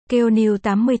Keonew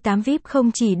 88 VIP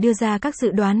không chỉ đưa ra các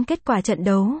dự đoán kết quả trận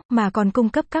đấu, mà còn cung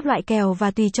cấp các loại kèo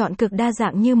và tùy chọn cực đa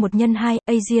dạng như 1x2,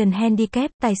 Asian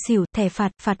Handicap, tài xỉu, thẻ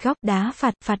phạt, phạt góc, đá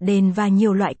phạt, phạt đền và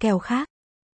nhiều loại kèo khác.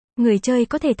 Người chơi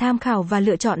có thể tham khảo và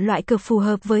lựa chọn loại cược phù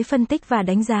hợp với phân tích và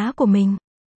đánh giá của mình.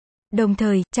 Đồng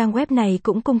thời, trang web này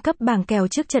cũng cung cấp bảng kèo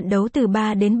trước trận đấu từ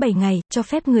 3 đến 7 ngày, cho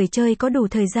phép người chơi có đủ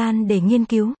thời gian để nghiên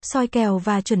cứu, soi kèo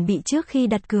và chuẩn bị trước khi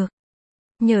đặt cược.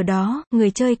 Nhờ đó,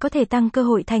 người chơi có thể tăng cơ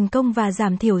hội thành công và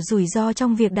giảm thiểu rủi ro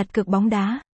trong việc đặt cược bóng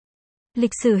đá.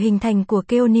 Lịch sử hình thành của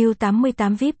Keonew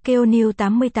 88 VIP. Keonew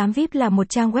 88 VIP là một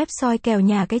trang web soi kèo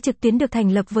nhà cái trực tuyến được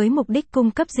thành lập với mục đích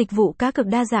cung cấp dịch vụ cá cược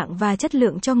đa dạng và chất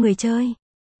lượng cho người chơi.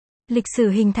 Lịch sử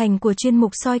hình thành của chuyên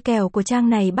mục soi kèo của trang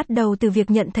này bắt đầu từ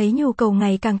việc nhận thấy nhu cầu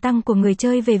ngày càng tăng của người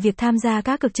chơi về việc tham gia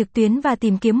cá cược trực tuyến và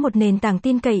tìm kiếm một nền tảng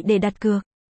tin cậy để đặt cược.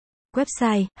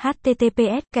 Website: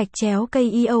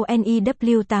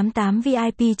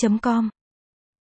 https://keonew88vip.com